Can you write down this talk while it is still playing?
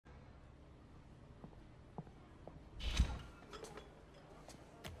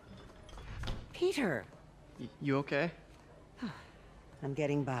Peter! You okay? I'm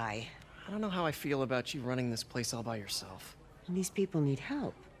getting by. I don't know how I feel about you running this place all by yourself. And these people need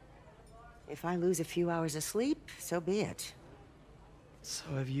help. If I lose a few hours of sleep, so be it. So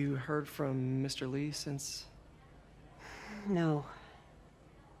have you heard from Mr. Lee since... No.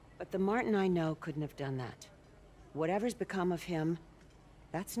 But the Martin I know couldn't have done that. Whatever's become of him,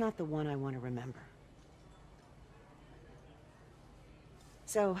 that's not the one I want to remember.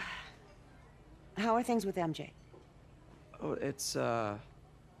 So, how are things with MJ? Oh, it's, well,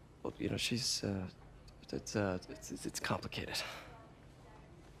 you know, she's, it's complicated.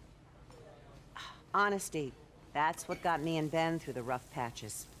 Honesty. That's what got me and Ben through the rough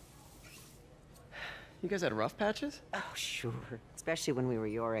patches. You guys had rough patches? Oh, sure. Especially when we were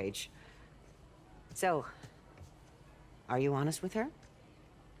your age. So, are you honest with her?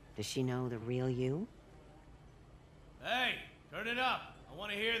 Does she know the real you? Hey, turn it up. I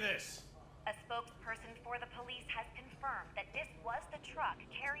want to hear this. A spokesperson for the police has confirmed that this was the truck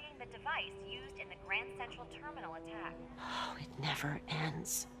carrying the device used in the Grand Central Terminal attack. Oh, it never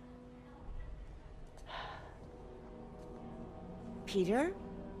ends. Peter?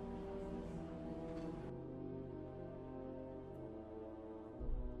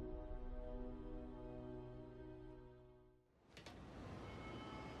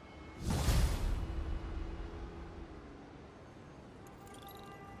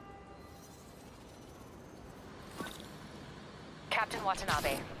 Captain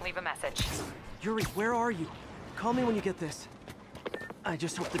Watanabe, leave a message. Yuri, where are you? Call me when you get this. I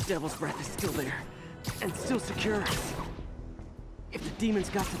just hope the Devil's Breath is still there. And still secure. If the demons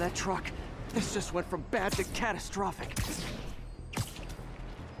got to that truck, this just went from bad to catastrophic.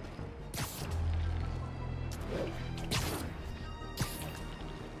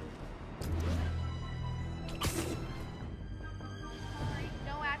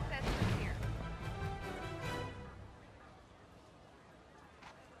 No access from here.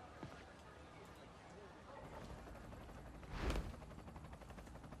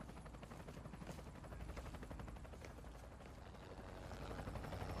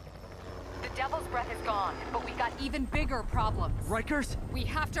 The Devil's Breath is gone, but we got even bigger problems. Rikers? We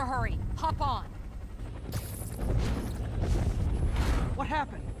have to hurry. Hop on. What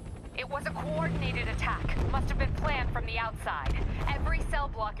happened? It was a coordinated attack. Must have been planned from the outside. Every cell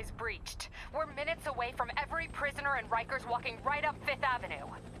block is breached. We're minutes away from every prisoner and Rikers walking right up Fifth Avenue.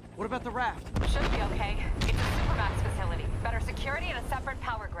 What about the raft? Should be okay. It's a Supermax facility. Better security and a separate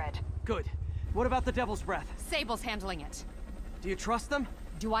power grid. Good. What about the Devil's Breath? Sable's handling it. Do you trust them?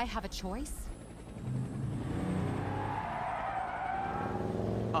 Do I have a choice?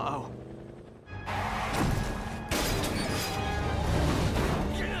 Uh-oh.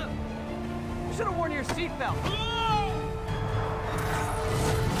 Should have worn your seatbelt.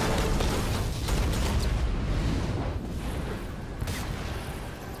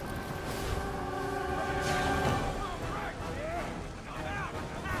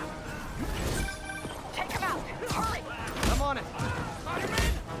 Take him out! Hurry! I'm on it.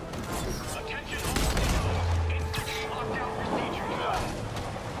 Attention all institute lockdown procedures.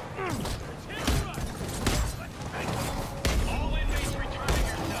 All inmates return to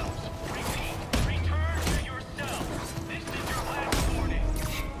yourselves. Repeat, return to yourselves. This is your last warning.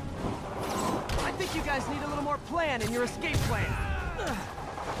 I think you guys need a little more plan in your escape plan.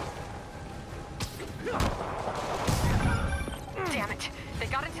 Damn it! They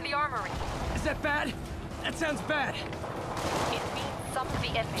got into the armory. Is that bad? That sounds bad. It means some of the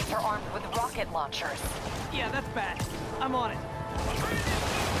inmates are armed with rocket launchers. Yeah, that's bad. I'm on it.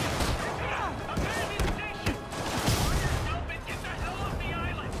 Abandon station. Yourself and get the hell off the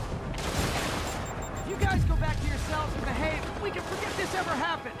island. If you guys go back to yourselves and behave, we can forget this ever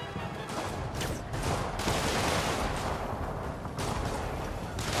happened.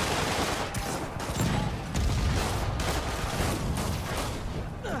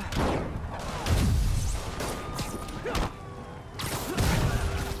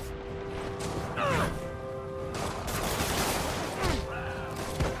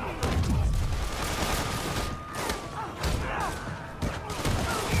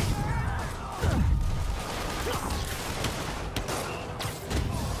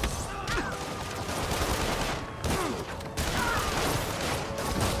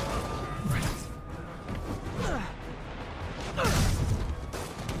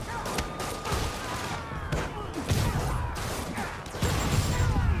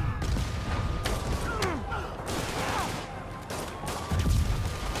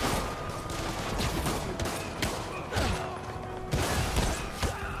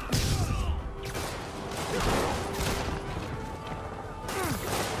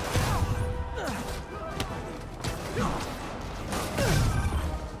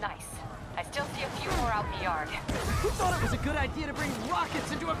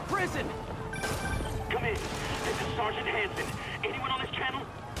 rockets into a prison! Come in. This is Sergeant Hansen. Anyone on this channel?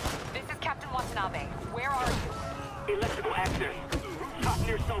 This is Captain Watanabe. Where are you? Electrical access. Rooftop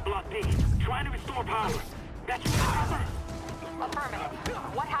near cell block D. Trying to restore power. That's your cover? Affirmative.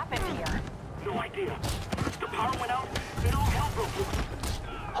 What happened here? No idea. The power went out, then all hell broke loose.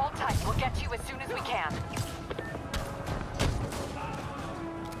 Hold tight. We'll get to you as soon as we can.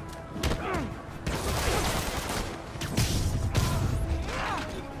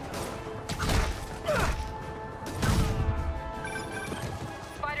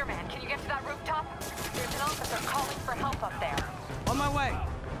 Spider-Man, can you get to that rooftop? There's an officer calling for help up there. On my way!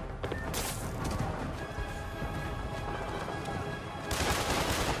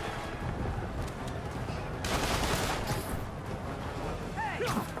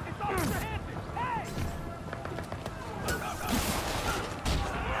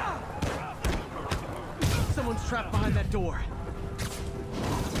 Someone's trapped behind that door.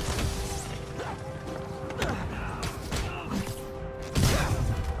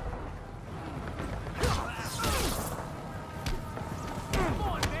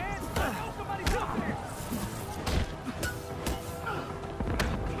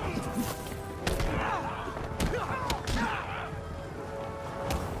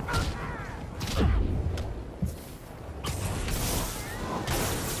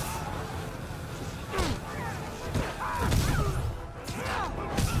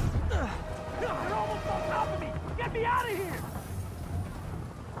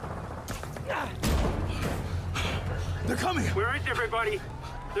 They're coming! Where is everybody?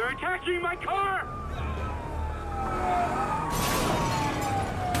 They're attacking my car!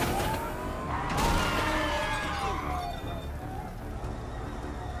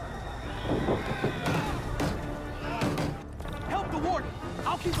 Help the warden!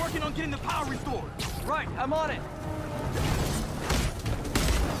 I'll keep working on getting the power restored! Right, I'm on it!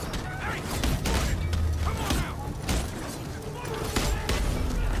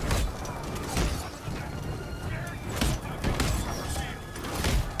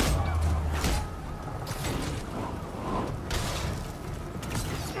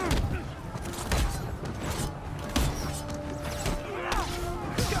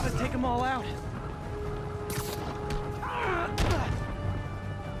 Take them all out.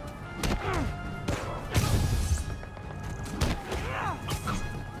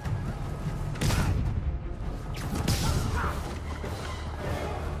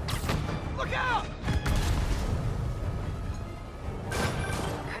 Look out!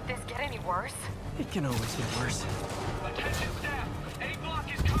 Could this get any worse? It can always get worse. Attention staff! A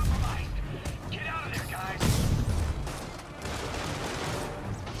block is compromised! Get out of there, guys!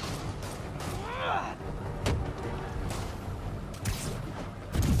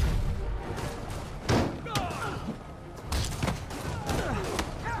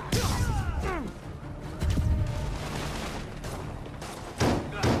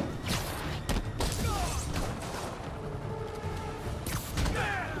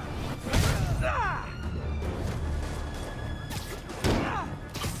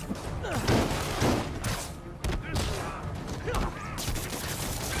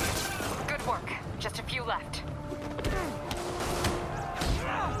 Good work. Just a few left.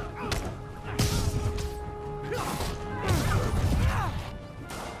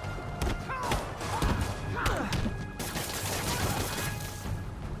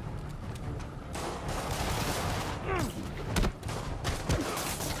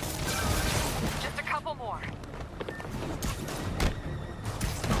 Just a couple more.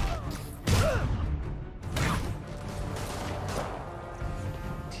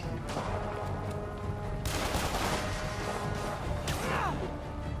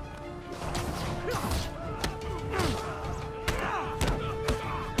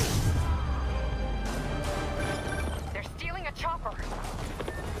 They're stealing a chopper.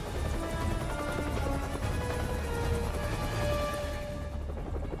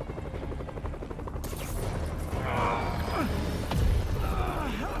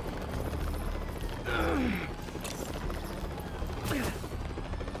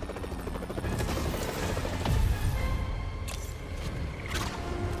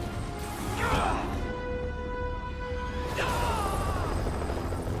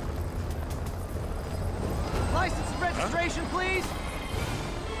 License and registration, please!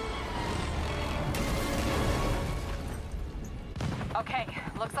 Okay,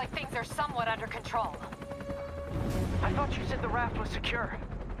 looks like things are somewhat under control. I thought you said the raft was secure.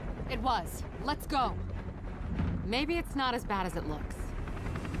 It was. Let's go. Maybe it's not as bad as it looks.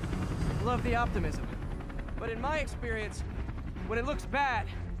 Love the optimism. But in my experience, when it looks bad,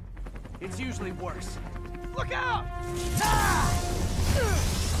 it's usually worse. Look out! Ah!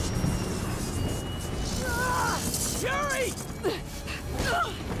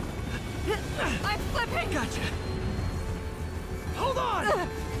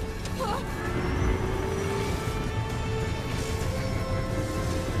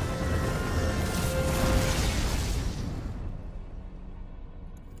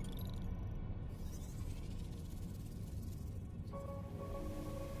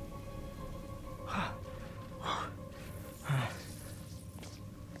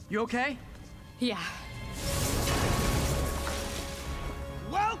 You okay? Yeah.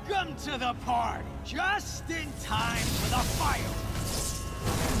 Welcome to the party! Just in time for the fire!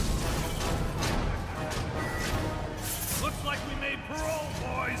 Looks like we made parole,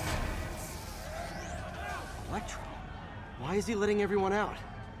 boys. Electro? Why is he letting everyone out?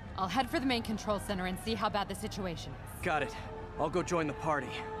 I'll head for the main control center and see how bad the situation is. Got it. I'll go join the party.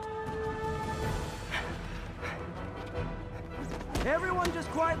 Everyone just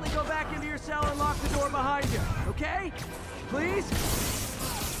quietly go back into your cell and lock the door behind you, okay? Please?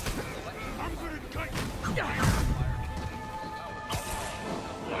 I'm gonna cut you.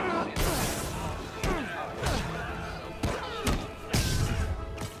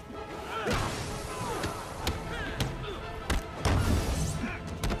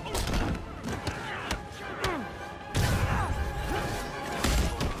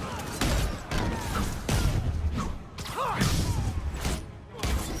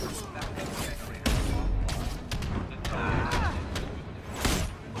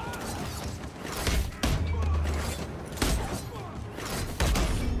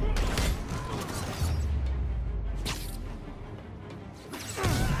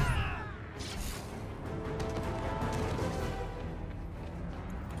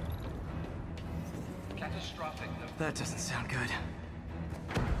 That doesn't sound good.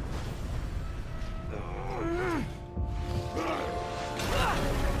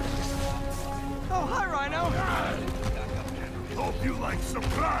 Oh, hi, Rhino! Hope you like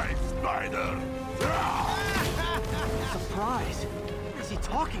surprise, Spider. Surprise? What is he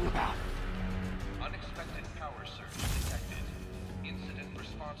talking about? Unexpected power surge detected. Incident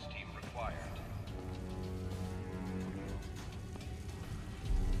response team required.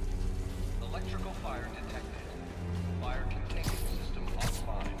 Electrical fire detected. Fire containment system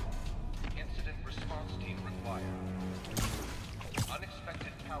offline. Incident response team required.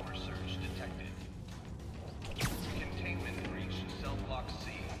 Unexpected power surge detected. Containment breach cell block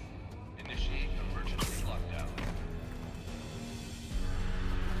C. Initiate emergency lockdown.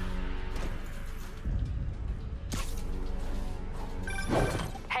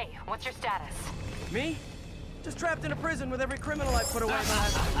 Hey, what's your status? Me? Just trapped in a prison with every criminal I put away in my...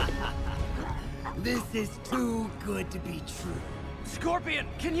 This is too good to be true. Scorpion,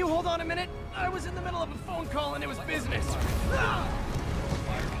 can you hold on a minute? I was in the middle of a phone call and it was business. Fire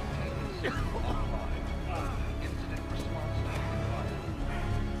containment system offline. Incident response team required.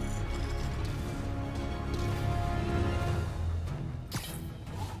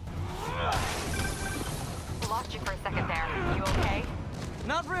 Lost you for a second there. You okay?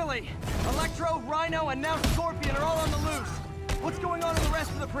 Not really. Electro, Rhino, and now Scorpion are all on the loose. What's going on in the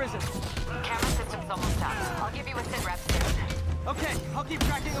rest of the prison? Camera system's almost up. I'll give you a sit rep soon. Okay, I'll keep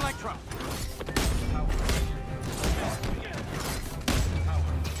tracking Electro.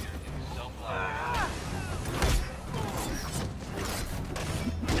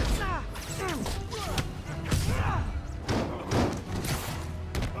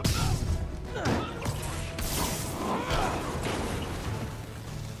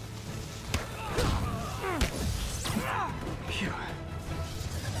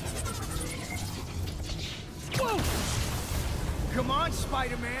 Come on,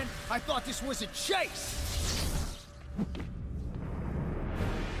 Spider-Man. I thought this was a chase.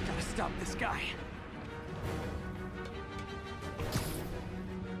 Gotta stop this guy.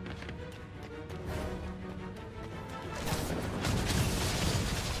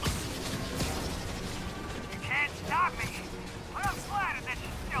 You can't stop me. But I'm flattered that you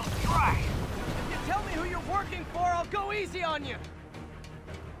still try. If you tell me who you're working for, I'll go easy on you.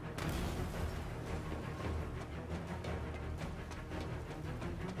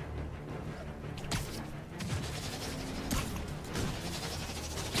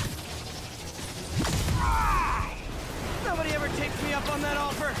 Nobody ever takes me up on that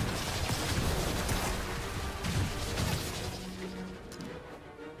offer.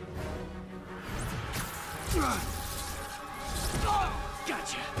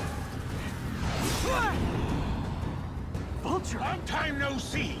 Gotcha. Vulture! Long time no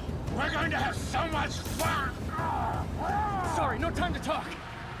see. We're going to have so much fun. Sorry, no time to talk.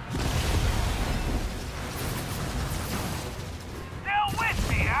 Still with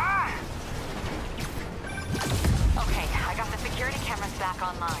me, huh? Okay, I got the security cameras back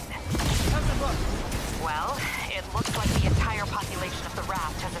online. How's it look? Well, it looks like the entire population of the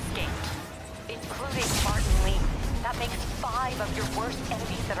raft has escaped, including Martin Lee. That makes 5 of your worst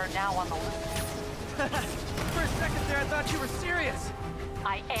enemies that are now on the loose. For a second there, I thought you were serious.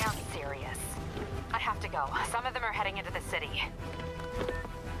 I am serious. I have to go. Some of them are heading into the city.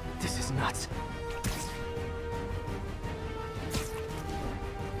 This is nuts.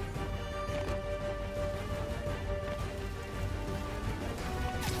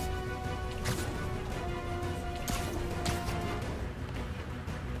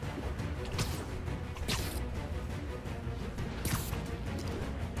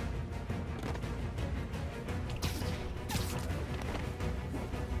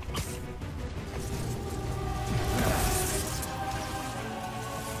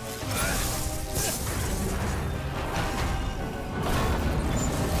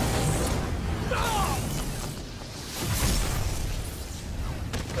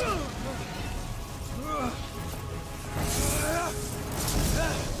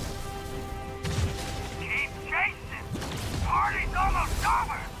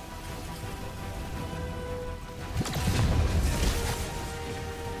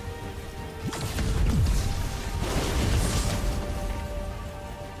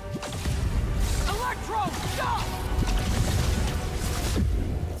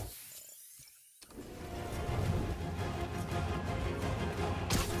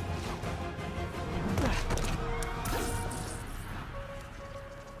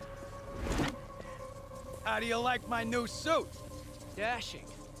 do you like my new suit? Dashing.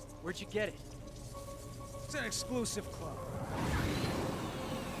 Where'd you get it? It's an exclusive club.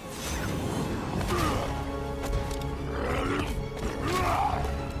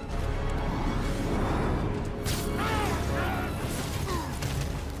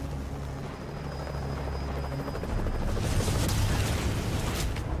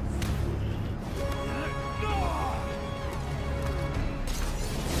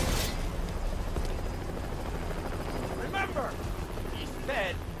 Remember, he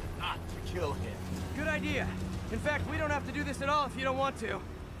said not to kill him. Good idea. In fact, we don't have to do this at all if you don't want to.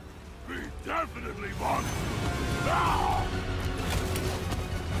 We definitely want to. Now!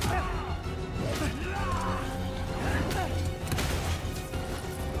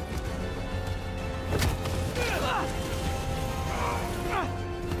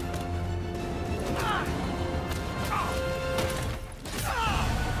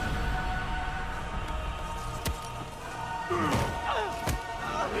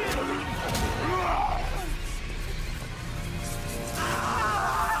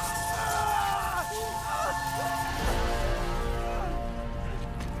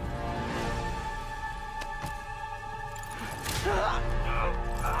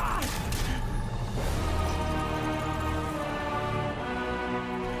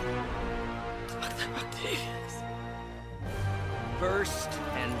 First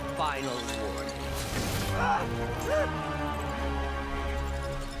and final warning.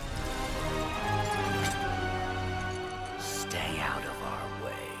 Stay out of our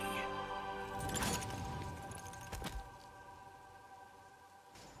way.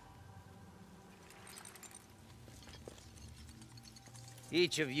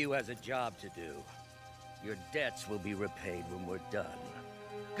 Each of you has a job to do. Your debts will be repaid when we're done.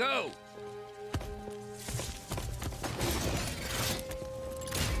 Go!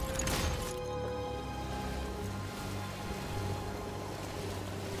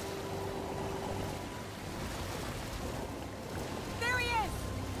 There he is!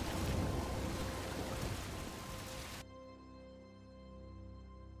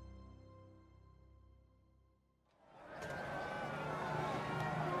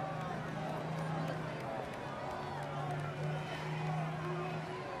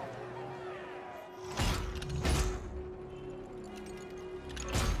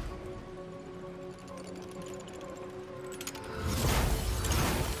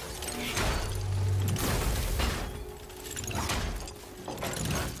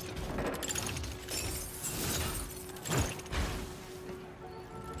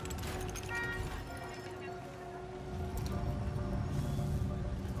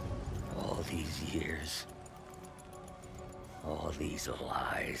 All these years. All these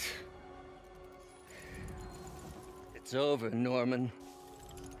lies. It's over, Norman.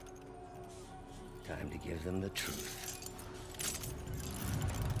 Time to give them the truth.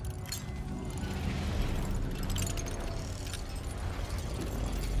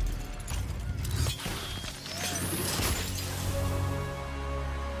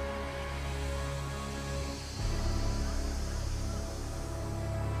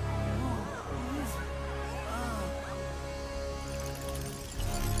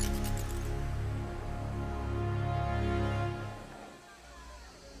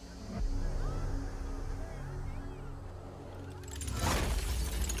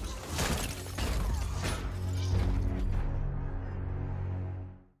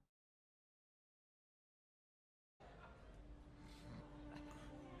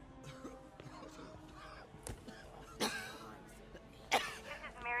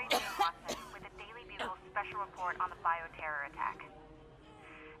 report on the bioterror attack.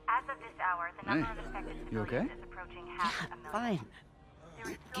 As of this hour, the number of affected civilians is approaching half a million. Fine.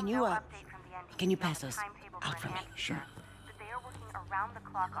 There is still Can no you, update from the NDC can you on pass the those timetable out for me? enhanced Sure. cure, but they are working around the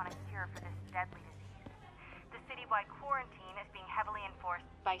clock on a cure for this deadly disease. The citywide quarantine is being heavily enforced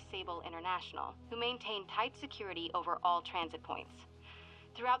by Sable International, who maintain tight security over all transit points.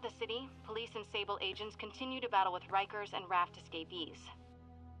 Throughout the city, police and Sable agents continue to battle with Rikers and Raft escapees.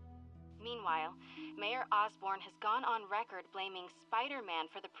 Meanwhile, Mayor Osborn has gone on record blaming Spider-Man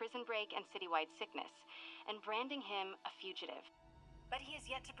for the prison break and citywide sickness, and branding him a fugitive. But he has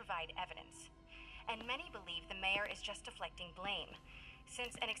yet to provide evidence, and many believe the mayor is just deflecting blame,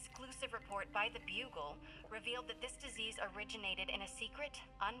 since an exclusive report by the Bugle revealed that this disease originated in a secret,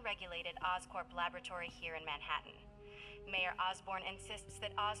 unregulated Oscorp laboratory here in Manhattan. Mayor Osborn insists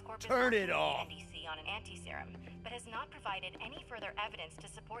that Oscorp is working with the NDC on an anti-serum, but has not provided any further evidence to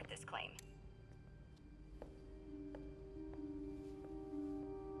support this claim.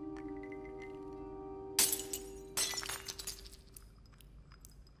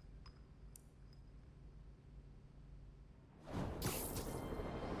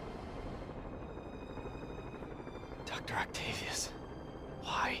 Dr. Octavius.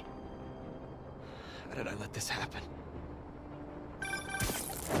 Why? How did I let this happen?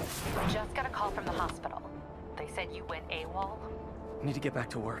 Just got a call from the hospital. They said you went AWOL. I need to get back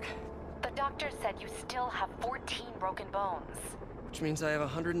to work. The doctor said you still have 14 broken bones. Which means I have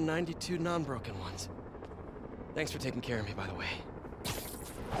 192 non-broken ones. Thanks for taking care of me, by the way.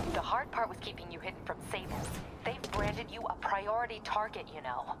 The hard part was keeping you hidden from Sable. They've branded you a priority target, you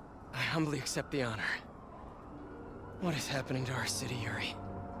know. I humbly accept the honor. What is happening to our city, Yuri?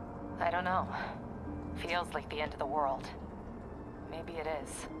 I don't know. Feels like the end of the world. Maybe it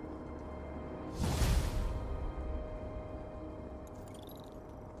is.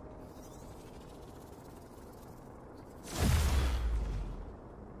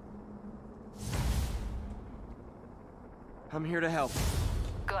 I'm here to help.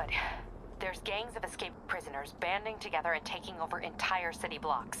 Good. There's gangs of escaped prisoners banding together and taking over entire city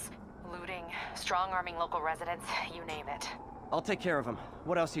blocks. Looting, strong-arming local residents, you name it. I'll take care of them.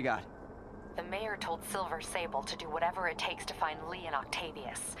 What else you got? The mayor told Silver Sable to do whatever it takes to find Lee and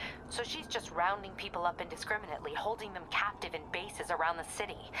Octavius. So she's just rounding people up indiscriminately, holding them captive in bases around the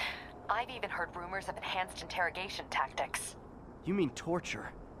city. I've even heard rumors of enhanced interrogation tactics. You mean torture?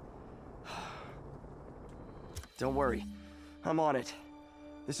 Don't worry. I'm on it.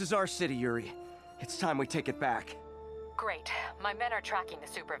 This is our city, Yuri. It's time we take it back. Great. My men are tracking the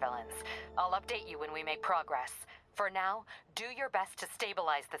supervillains. I'll update you when we make progress. For now, do your best to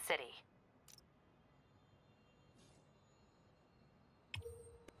stabilize the city.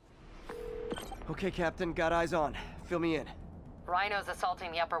 Okay, Captain. Got eyes on. Fill me in. Rhino's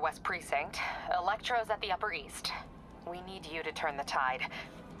assaulting the Upper West Precinct. Electro's at the Upper East. We need you to turn the tide.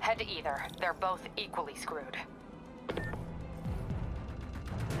 Head to either. They're both equally screwed.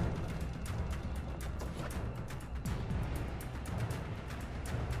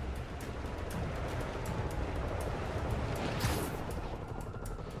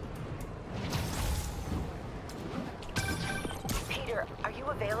 Peter, are you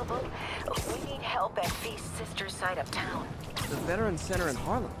available? We need help at Feast's sister's site uptown. The Veterans Center in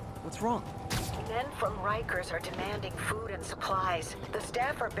Harlem. What's wrong? Men from Rikers are demanding food and supplies. The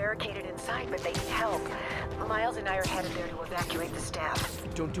staff are barricaded inside, but they need help. Miles and I are headed there to evacuate the staff.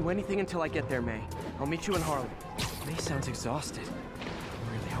 Don't do anything until I get there, May. I'll meet you in Harlem. May sounds exhausted.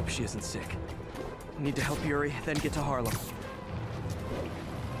 I really hope she isn't sick. I need to help Yuri, then get to Harlem.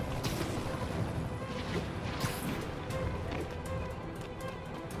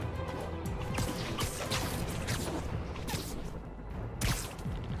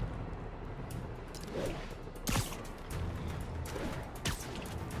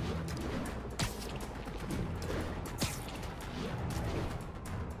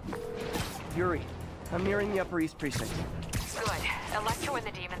 Yuri, I'm nearing the Upper East Precinct. Good. Electro and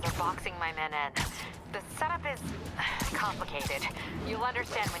the demons are boxing my men in. The setup is complicated. You'll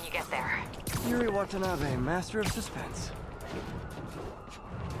understand when you get there. Yuri Watanabe, master of suspense.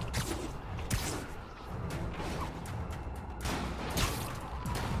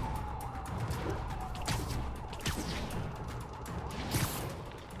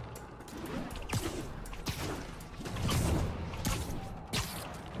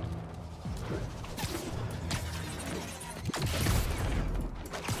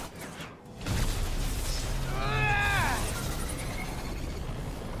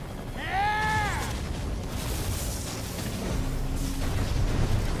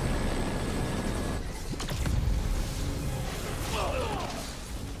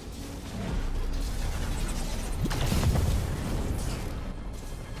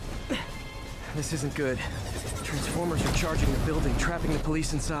 This isn't good. Transformers are charging the building, trapping the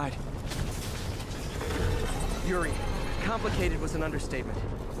police inside. Yuri, complicated was an understatement.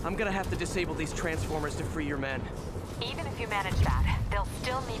 I'm gonna have to disable these transformers to free your men. Even if you manage that, they'll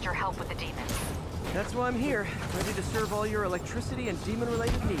still need your help with the demons. That's why I'm here, ready to serve all your electricity and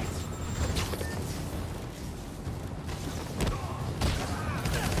demon-related needs.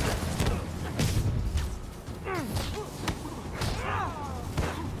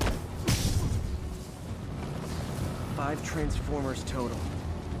 Five transformers total.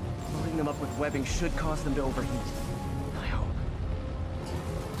 Loading them up with webbing should cause them to overheat. I hope.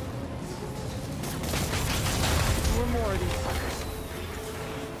 4 more of these suckers.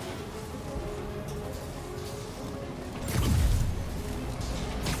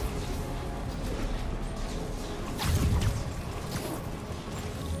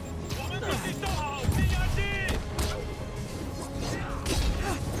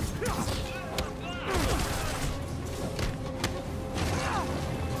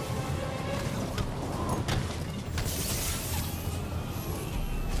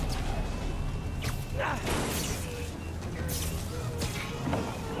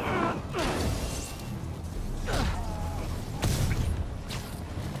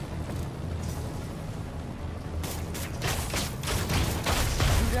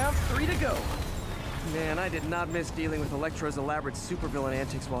 Round 3 to go. Man, I did not miss dealing with Electro's elaborate supervillain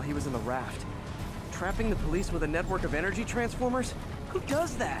antics while he was in the raft. Trapping the police with a network of energy transformers? Who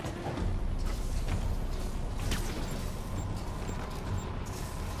does that?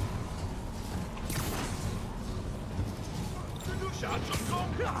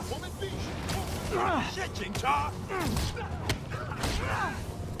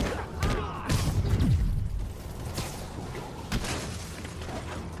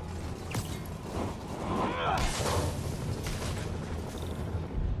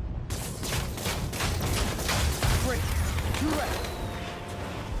 Great. 2 left.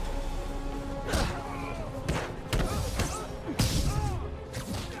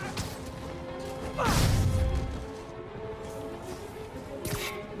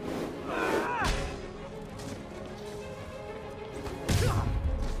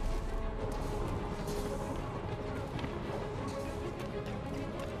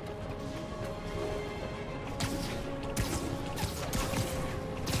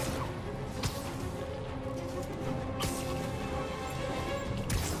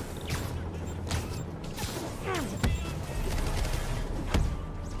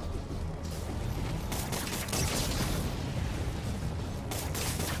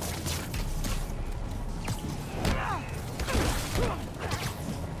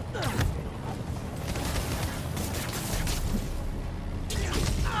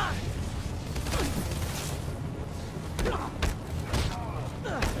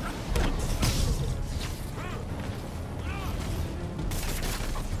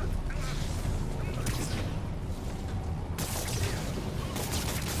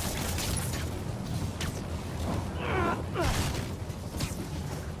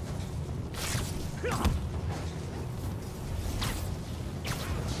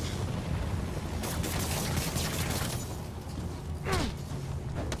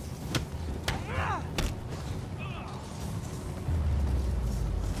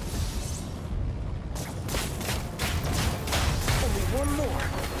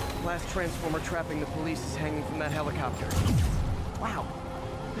 Last transformer trapping the police is hanging from that helicopter. Wow.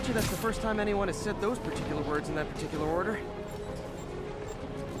 Bet you that's the first time anyone has said those particular words in that particular order.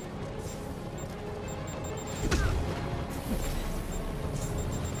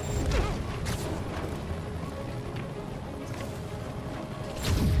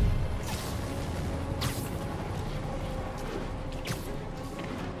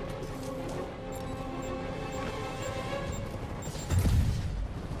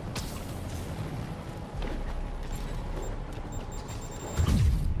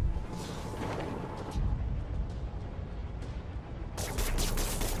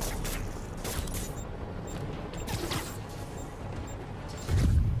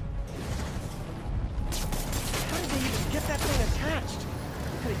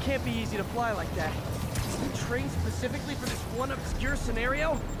 It can't be easy to fly like that. You trained specifically for this one obscure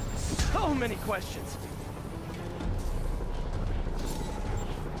scenario? So many questions.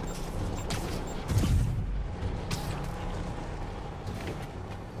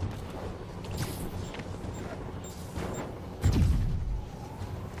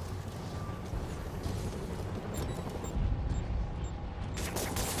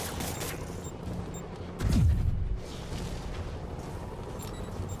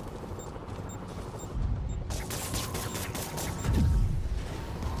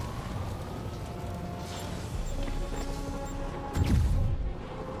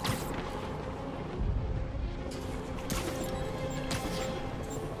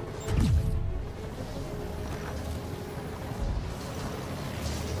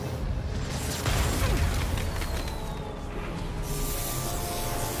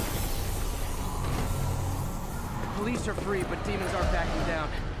 Police are free, but demons aren't backing down.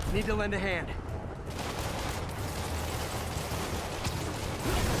 Need to lend a hand.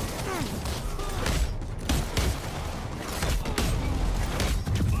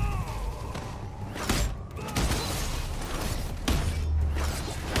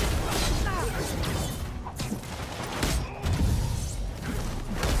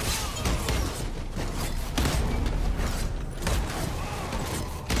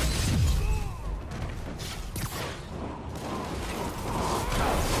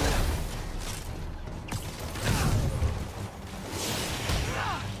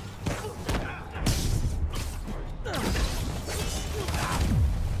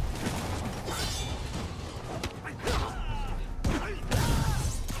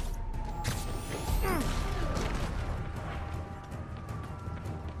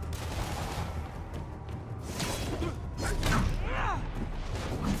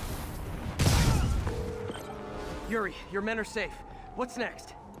 Yuri, your men are safe. What's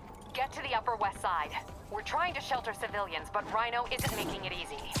next? Get to the Upper West Side. We're trying to shelter civilians, but Rhino isn't making it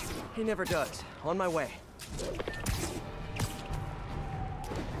easy. He never does. On my way.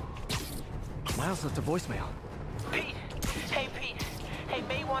 Miles left a voicemail. Pete! Hey, Pete. Hey,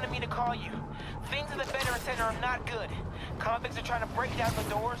 May wanted me to call you. Things in the Veteran Center are not good. Convicts are trying to break down the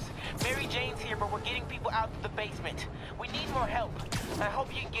doors. Mary Jane's here, but we're getting people out to the basement. We need more help. I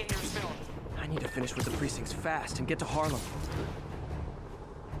hope you can get here soon. I need to finish with the precincts fast and get to Harlem.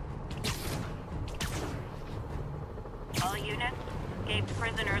 All units, escaped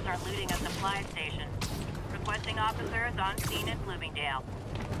prisoners are looting a supply station. Requesting officers on scene in Bloomingdale.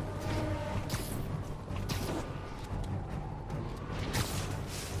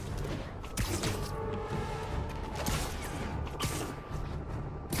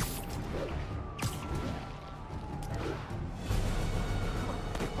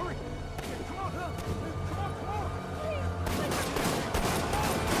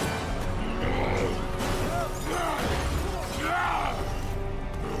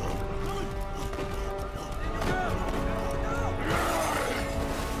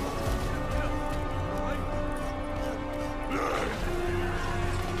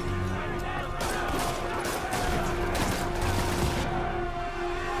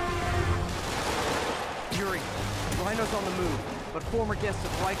 Rhino's on the move, but former guests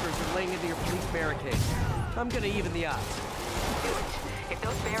of Rikers are laying into your police barricades. I'm gonna even the odds. Do it. If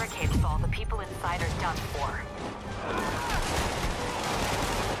those barricades fall, the people inside are done for.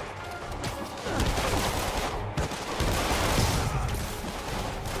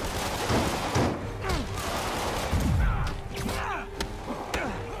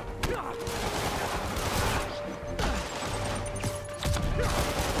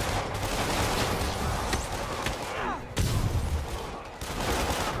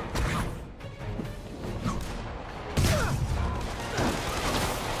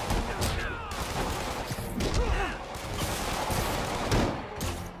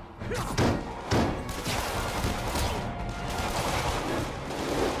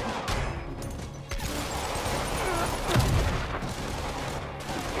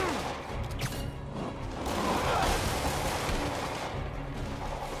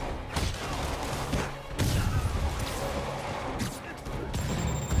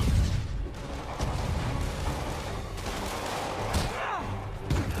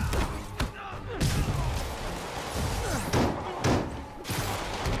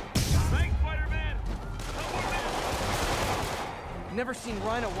 Never seen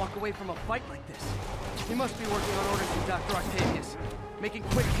Rhino walk away from a fight like this. He must be working on orders from Dr. Octavius, making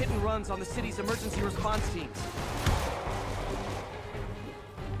quick hit and runs on the city's emergency response teams.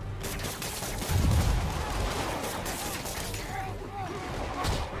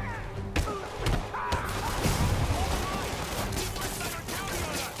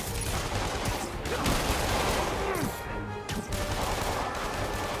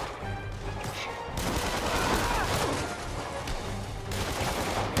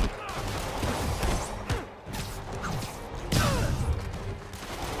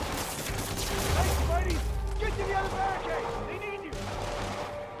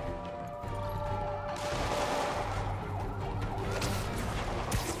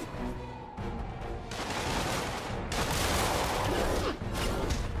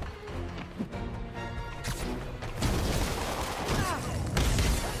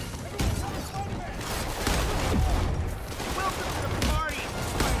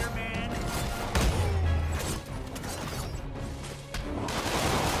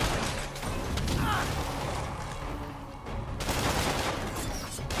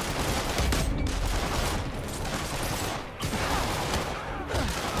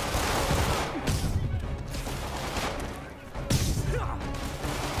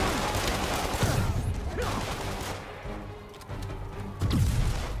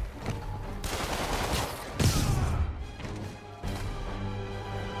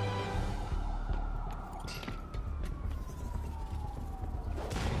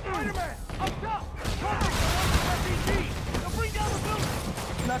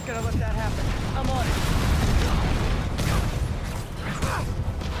 Not gonna let that happen. I'm on it.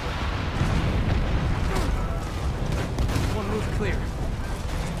 One move clear.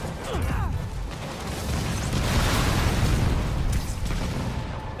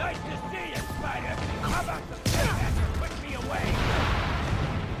 Nice to see you, Spider. How about the thing that you put me away?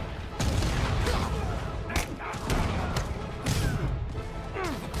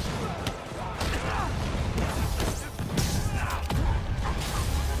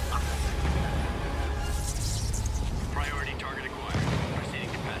 Priority target acquired. Proceeding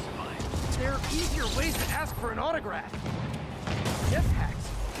to pacify. There are easier ways to ask for an autograph. Yes, hacks.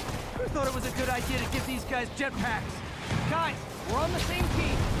 Who thought it was a good idea to give these guys jetpacks? Guys, we're on the same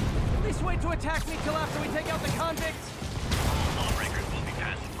team. At least wait to attack me till after we take out the convicts. Lawbreakers will be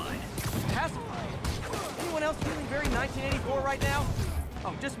pacified. Pacified? Anyone else feeling very 1984 right now?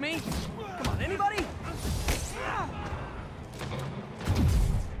 Oh, just me? Come on, anybody?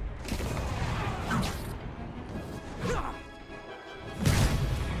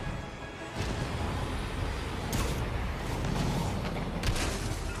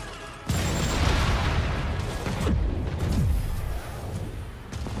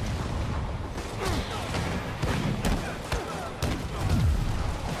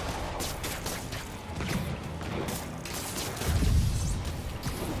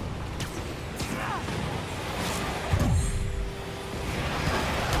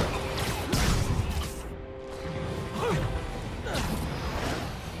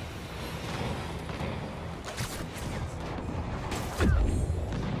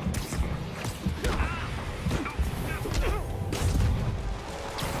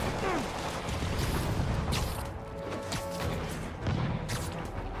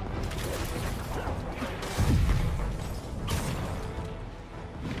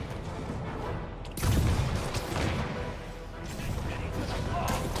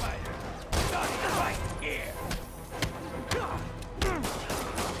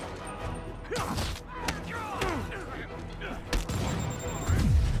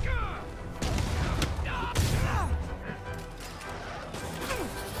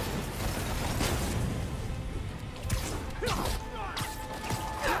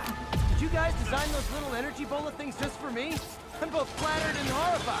 Design those little energy bola things just for me? I'm both flattered and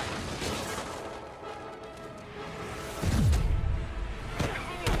horrified.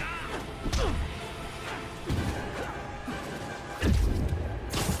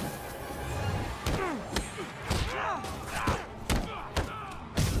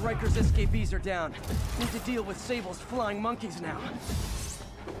 Riker's escapees are down. Need to deal with Sable's flying monkeys now.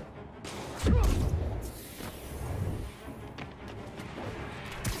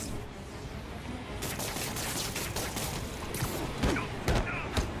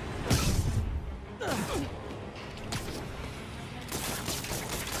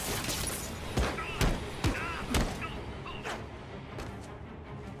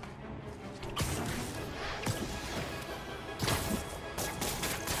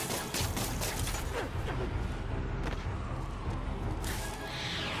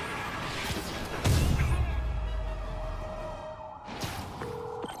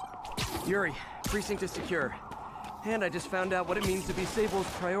 Yuri, precinct is secure. And I just found out what it means to be Sable's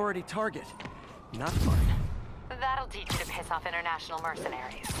priority target. Not fun. That'll teach you to piss off international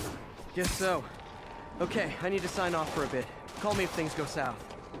mercenaries. Guess so. Okay, I need to sign off for a bit. Call me if things go south.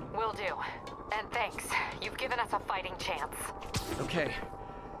 Will do. And thanks. You've given us a fighting chance. Okay.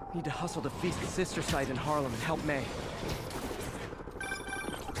 Need to hustle to Feast's sister site in Harlem and help May.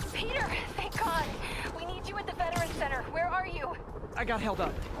 Peter, thank God. We need you at the Veterans Center. Where are you? I got held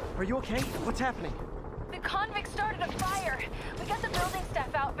up. Are you okay? What's happening? The convicts started a fire. We got the building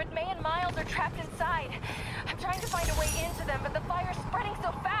staff out, but May and Miles are trapped inside. I'm trying to find a way into them, but the fire's spreading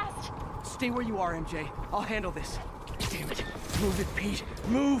so fast. Stay where you are, MJ. I'll handle this. Damn it. Move it, Pete.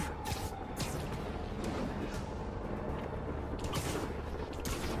 Move!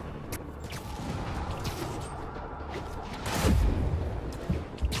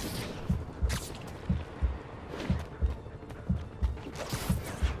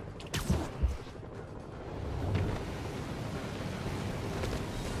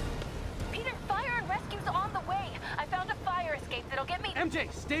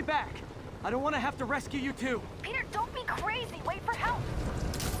 MJ, stay back! I don't want to have to rescue you too! Peter, don't be crazy! Wait for help!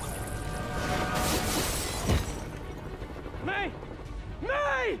 May!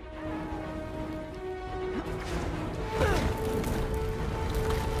 May!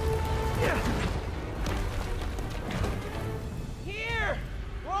 Here!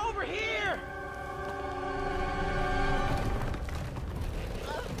 We're over here!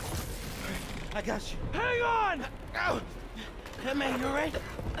 I got you. Hang on! Ow. Hey, man, you alright?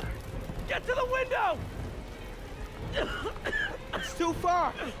 Get to the window! It's too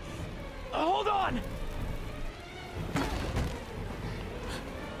far. Hold on!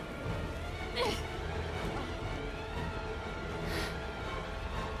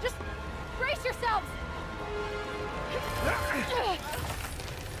 Just brace yourselves!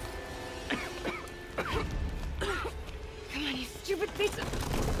 Come on, you stupid piece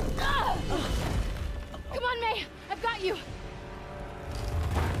of... Come on, May! I've got you!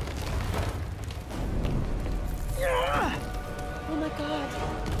 Oh my God.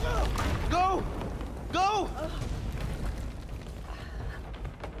 Go! Go!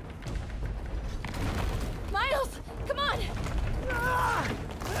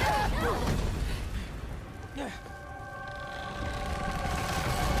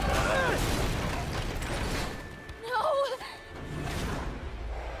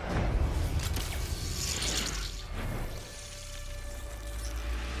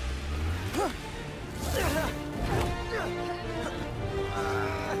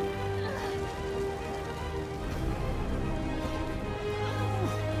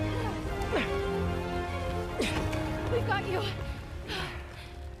 got you.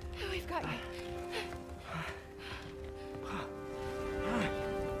 We've got you.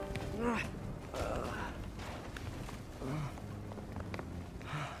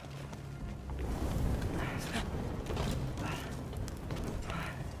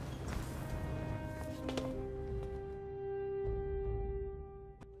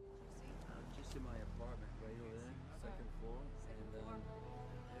 Just in my apartment right over there, second floor, and there's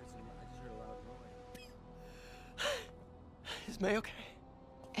I just heard a loud noise. Is May okay?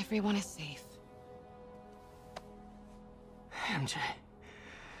 Everyone is safe. MJ,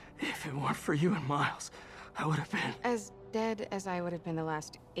 if it weren't for you and Miles, I would have been... As dead as I would have been the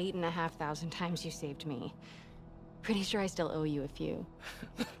last 8,500 times you saved me. Pretty sure I still owe you a few.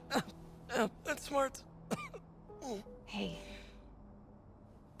 That's smart. Hey.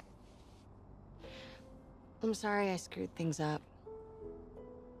 I'm sorry I screwed things up.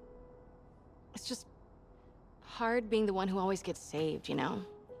 It's just hard being the one who always gets saved, you know?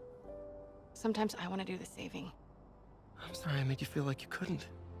 Sometimes I want to do the saving. I'm sorry I made you feel like you couldn't.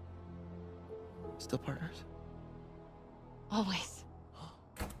 Still partners? Always.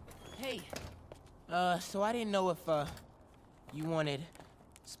 Hey, so I didn't know if, you wanted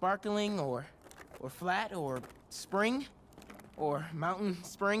sparkling or flat or spring or mountain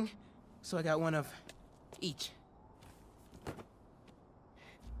spring, so I got one of each.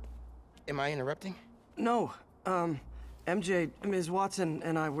 Am I interrupting? No, MJ, Ms. Watson,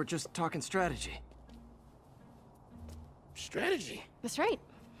 and I were just talking strategy. Strategy? That's right.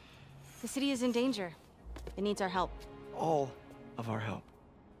 The city is in danger. It needs our help. All of our help.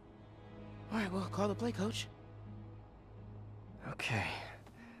 All right, well, call the play, coach. Okay.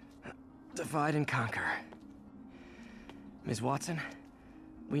 Divide and conquer. Ms. Watson,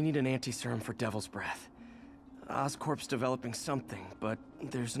 we need an anti-serum for Devil's Breath. Oscorp's developing something, but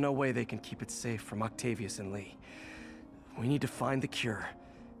there's no way they can keep it safe from Octavius and Lee. We need to find the cure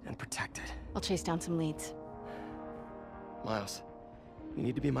and protect it. I'll chase down some leads. Miles, you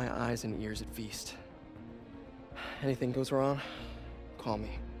need to be my eyes and ears at Feast. Anything goes wrong, call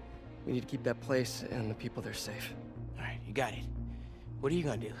me. We need to keep that place and the people there safe. All right, you got it. What are you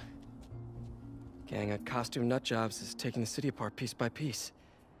gonna do? Gang of costume nut jobs is taking the city apart piece by piece.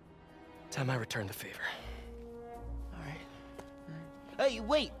 Time I return the favor. All right. Hey,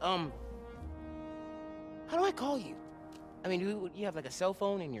 wait, how do I call you? I mean, do you have like a cell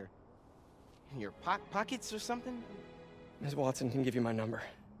phone in your pockets or something? Ms. Watson can give you my number.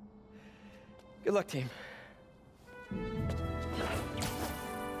 Good luck, team.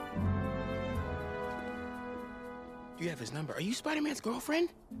 You have his number. Are you Spider-Man's girlfriend?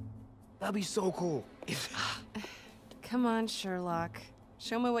 That'd be so cool. Come on, Sherlock.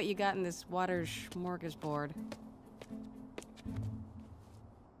 Show me what you got in this water smorgasbord.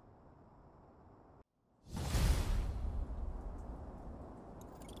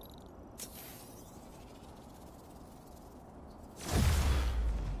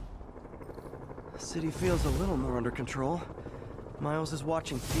 City feels a little more under control. Miles is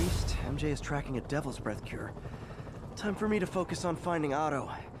watching Feast, MJ is tracking a Devil's Breath cure. Time for me to focus on finding Otto,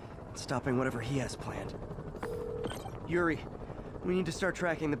 and stopping whatever he has planned. Yuri, we need to start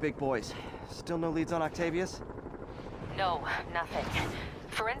tracking the big boys. Still no leads on Octavius? No, nothing.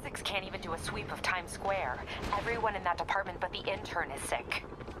 Forensics can't even do a sweep of Times Square. Everyone in that department but the intern is sick.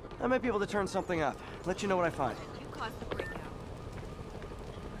 I might be able to turn something up. Let you know what I find. You caused the breakout.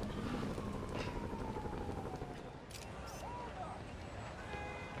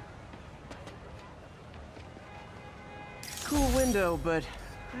 Cool window, but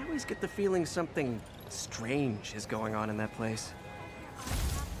I always get the feeling something strange is going on in that place.